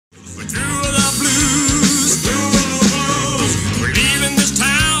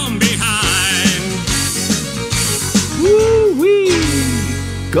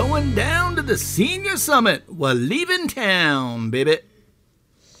to the Senior Summit. We're leaving town, baby.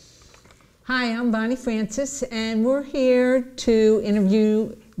 Hi, I'm Bonnie Francis, and we're here to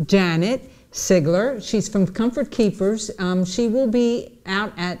interview Janet Sigler. She's from Comfort Keepers. She will be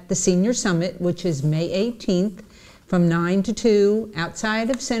out at the Senior Summit, which is May 18th, from 9 to 2, outside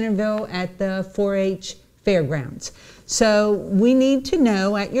of Centerville at the 4-H Fairgrounds. So we need to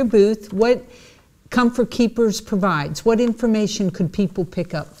know at your booth what Comfort Keepers provides. What information could people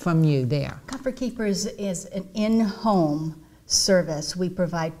pick up from you there? Comfort Keepers is an in-home service. We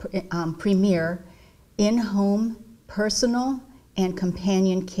provide premier in-home personal and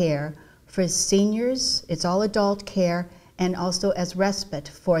companion care for seniors. It's all adult care, and also as respite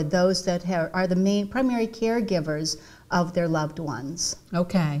for those that are the main primary caregivers of their loved ones.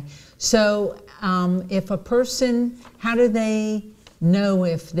 Okay, so if a person, how do they know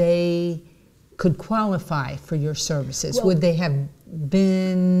if they could qualify for your services? Well, would they have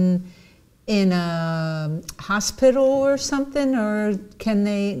been in a hospital or something, or can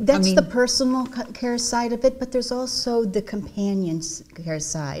they? That's the personal care side of it, but there's also the companion care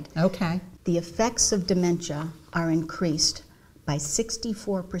side. Okay. The effects of dementia are increased by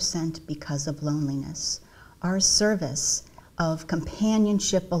 64% because of loneliness. Our service of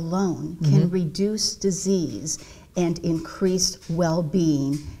companionship alone can reduce disease and increase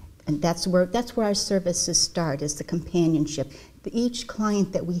well-being, and that's where our services start, is the companionship. Each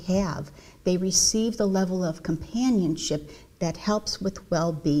client that we have, they receive the level of companionship that helps with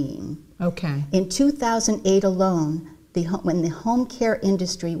well-being. Okay. In 2008 alone, when the home care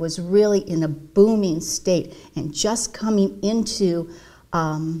industry was really in a booming state and just coming into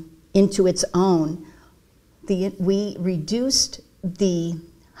its own, we reduced the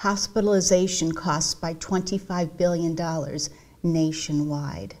hospitalization costs by $25 billion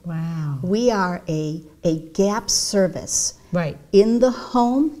nationwide. Wow. We are a gap service. Right. In the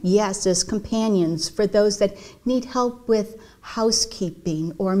home, yes, as companions for those that need help with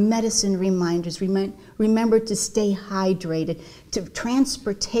housekeeping or medicine reminders. Remember to stay hydrated. To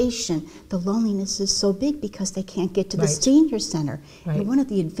transportation, the loneliness is so big because they can't get to the senior center. Right. And one of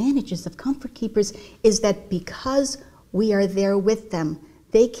the advantages of Comfort Keepers is that because we are there with them,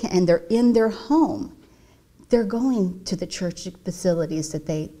 and they're in their home, they're going to the church facilities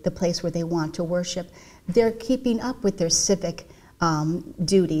the place where they want to worship. They're keeping up with their civic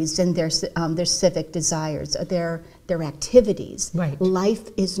duties and their civic desires, their activities. Right. Life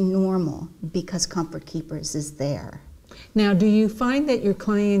is normal because Comfort Keepers is there. Now, do you find that your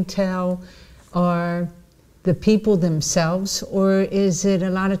clientele are the people themselves, or is it a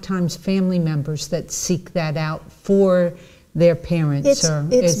lot of times family members that seek that out for their parents?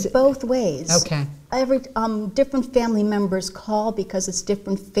 It's both ways. Okay. Every different family members call because it's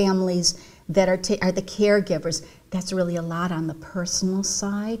different families that are the caregivers. That's really a lot on the personal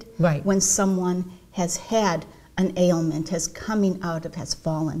side. Right. When someone has had an ailment, has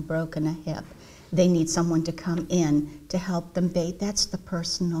fallen, broken a hip, they need someone to come in to help them bathe. That's the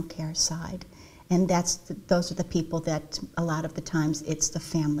personal care side. And those are the people that a lot of the times it's the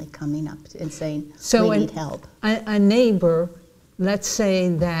family coming up and saying, we need help. A neighbor, let's say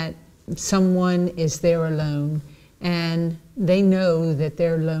that someone is there alone and they know that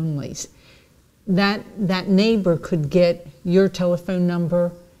they're lonely. That neighbor could get your telephone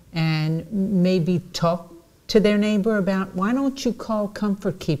number and maybe talk to their neighbor about, why don't you call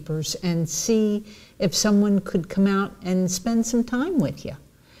Comfort Keepers and see if someone could come out and spend some time with you.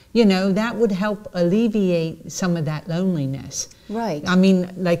 You know, that would help alleviate some of that loneliness. Right. I mean,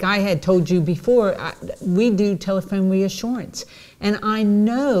 like I had told you before, we do telephone reassurance. And I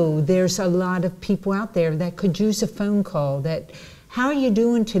know there's a lot of people out there that could use a phone call that, how are you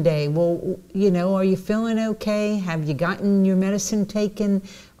doing today? Well, you know, are you feeling okay? Have you gotten your medicine taken?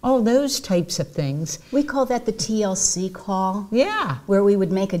 All those types of things. We call that the TLC call. Yeah. Where we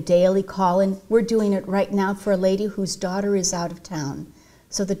would make a daily call, and we're doing it right now for a lady whose daughter is out of town.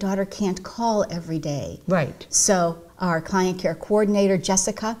 So the daughter can't call every day. Right. So our client care coordinator,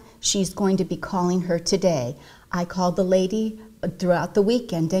 Jessica, she's going to be calling her today. I called the lady throughout the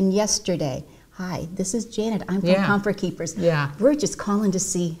weekend and yesterday. Hi, this is Janet. I'm from Comfort Keepers. Yeah. We're just calling to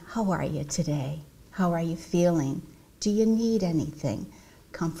see, how are you today? How are you feeling? Do you need anything?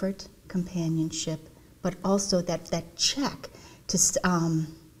 Comfort, companionship, but also that check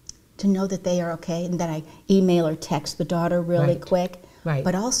to know that they are okay, and that I email or text the daughter really quick. Right.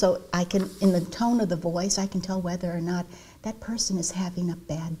 But also, I can, in the tone of the voice, I can tell whether or not that person is having a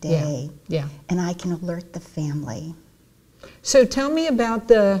bad day. Yeah. And I can alert the family. So tell me about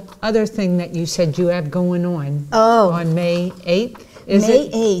the other thing that you said you have going on. On May 8th? May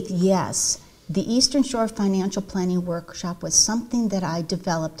 8th, yes. The Eastern Shore Financial Planning Workshop was something that I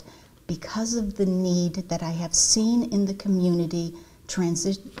developed because of the need that I have seen in the community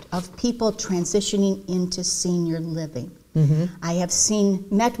of people transitioning into senior living. I have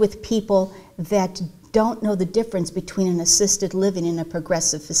met with people that don't know the difference between an assisted living and a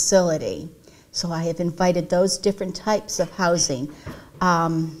progressive facility. So I have invited those different types of housing,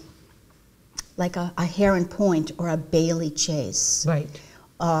 like a Heron Point or a Bailey Chase. Right.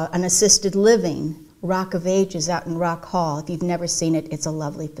 An assisted living, Rock of Ages out in Rock Hall. If you've never seen it, it's a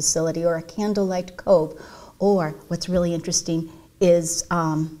lovely facility. Or a Candlelight Cove. Or what's really interesting is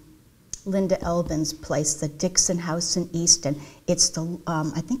Linda Elbin's place, the Dixon House in Easton. It's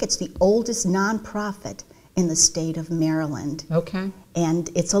I think it's the oldest nonprofit in the state of Maryland. Okay. And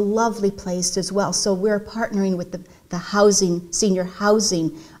it's a lovely place as well. So we're partnering with the housing, senior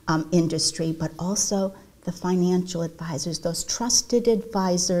housing industry, but also the financial advisors, those trusted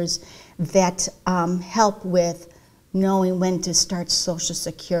advisors that help with knowing when to start Social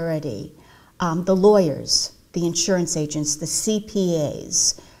Security, the lawyers, the insurance agents, the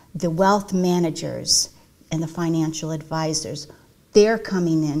CPAs, the wealth managers, and the financial advisors. They're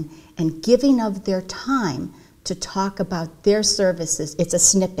coming in and giving of their time to talk about their services. It's a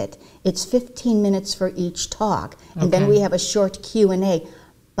snippet. It's 15 minutes for each talk, and then we have a short Q&A,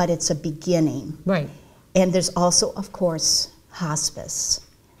 but it's a beginning. Right. And there's also, of course, hospice,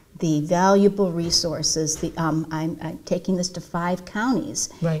 the valuable resources. I'm taking this to 5 counties.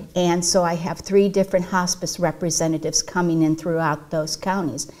 Right. And so I have 3 different hospice representatives coming in throughout those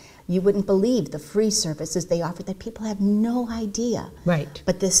counties. You wouldn't believe the free services they offer that people have no idea. Right.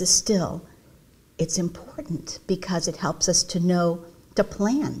 But this is still, it's important because it helps us to know, to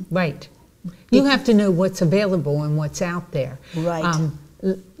plan. Right. You have to know what's available and what's out there. Right.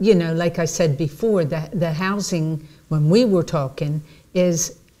 You know, like I said before, the housing, when we were talking,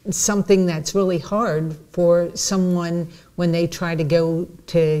 is something that's really hard for someone when they try to go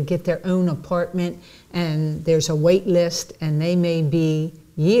to get their own apartment, and there's a wait list, and they may be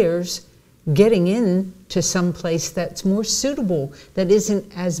years getting in to some place that's more suitable, that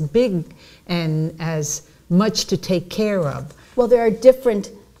isn't as big and as much to take care of. Well, there are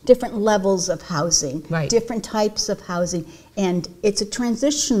different levels of housing, Right. different types of housing, and it's a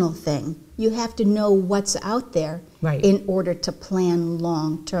transitional thing. You have to know what's out there Right. in order to plan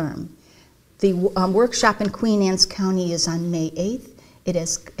long term. The workshop in Queen Anne's County is on May 8th. It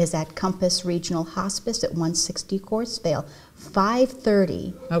is at Compass Regional Hospice at 160 Corsevale,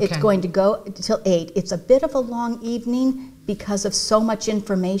 5:30. Okay. It's going to go until 8. It's a bit of a long evening because of so much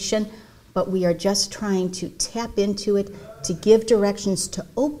information, but we are just trying to tap into it, to give directions, to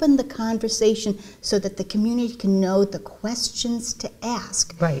open the conversation so that the community can know the questions to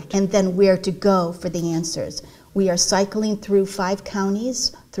ask, Right. and then where to go for the answers. We are cycling through 5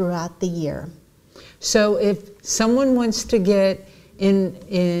 counties throughout the year. So if someone wants to get in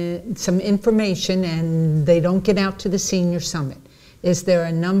some information and they don't get out to the Senior Summit, is there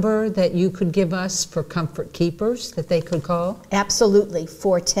a number that you could give us for Comfort Keepers that they could call? Absolutely,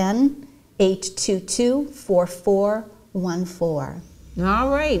 410-822-4414. All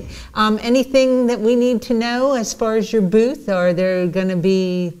right. Anything that we need to know as far as your booth? Are there going to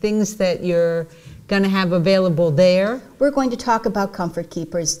be things that you're going to have available there? We're going to talk about Comfort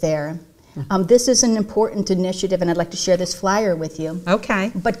Keepers there. This is an important initiative, and I'd like to share this flyer with you.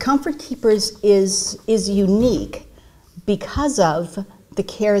 Okay. But Comfort Keepers is unique because of the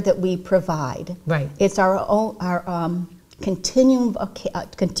care that we provide. Right. It's our continuum of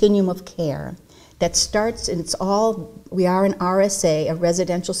care that starts, and we are an RSA, a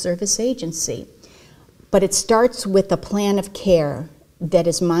residential service agency, but it starts with a plan of care that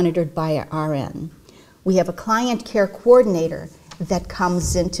is monitored by a RN. We have a client care coordinator that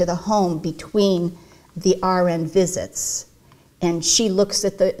comes into the home between the RN visits, and she looks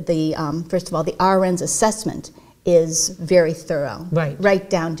at first of all, the RN's assessment is very thorough, right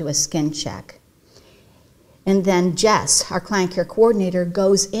down to a skin check. And then Jess, our client care coordinator,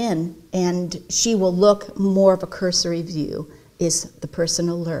 goes in and she will look more of a cursory view. Is the person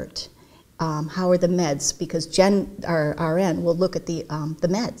alert? How are the meds? Because Jen, our RN, will look at the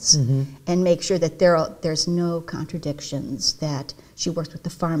meds and make sure that there's no contradictions, that she works with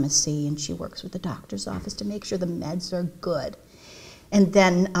the pharmacy and she works with the doctor's office to make sure the meds are good. And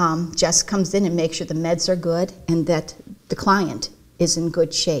then Jess comes in and makes sure the meds are good and that the client is in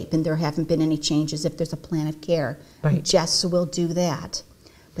good shape and there haven't been any changes. If there's a plan of care, Right. Jess will do that.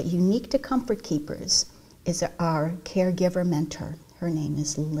 But unique to Comfort Keepers is our caregiver mentor. Her name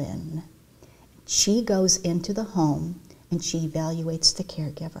is Lynn. She goes into the home and she evaluates the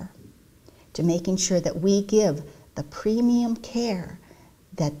caregiver to making sure that we give the premium care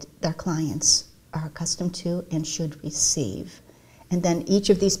that our clients are accustomed to and should receive. And then each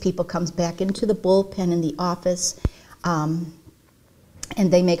of these people comes back into the bullpen in the office, and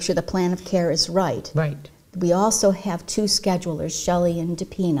they make sure the plan of care is right. Right. We also have 2 schedulers, Shelley and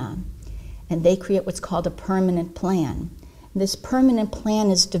Depina, and they create what's called a permanent plan. This permanent plan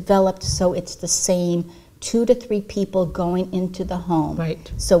is developed so it's the same 2 to 3 people going into the home.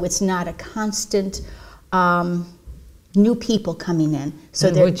 Right. So it's not a constant new people coming in.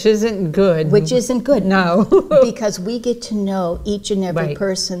 So which isn't good. Which isn't good. No. Because we get to know each and every Right.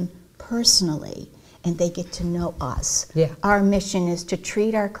 person personally, and they get to know us. Yeah. Our mission is to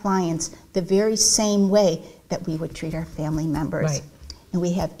treat our clients the very same way that we would treat our family members. Right. And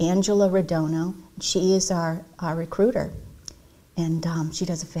we have Angela Radono. She is our recruiter, and she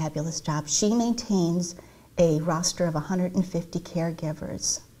does a fabulous job. She maintains a roster of 150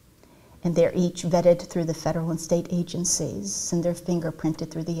 caregivers, and they're each vetted through the federal and state agencies, and they're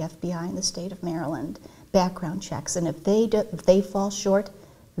fingerprinted through the FBI in the state of Maryland, background checks, and if they fall short,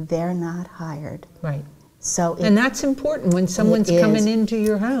 they're not hired. Right. So And that's important. When someone's coming into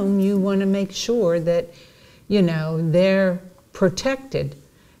your home, you want to make sure that, you know, they're protected.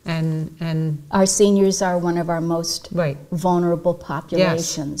 And our seniors are one of our most right. vulnerable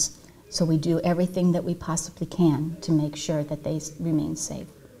populations. Yes. So we do everything that we possibly can to make sure that they remain safe.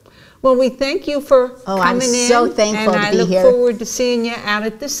 Well, we thank you for coming in. I'm so thankful to be here. And I look forward to seeing you out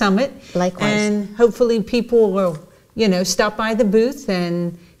at the summit. Likewise. And hopefully people will, you know, stop by the booth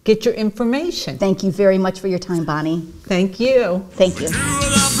and get your information. Thank you very much for your time, Bonnie. Thank you. Thank you.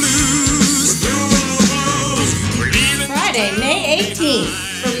 Friday, May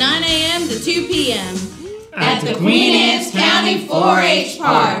 18th, from 9 a.m. to 2 p.m. at the Queen Anne's County 4-H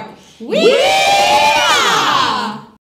Park. Whee!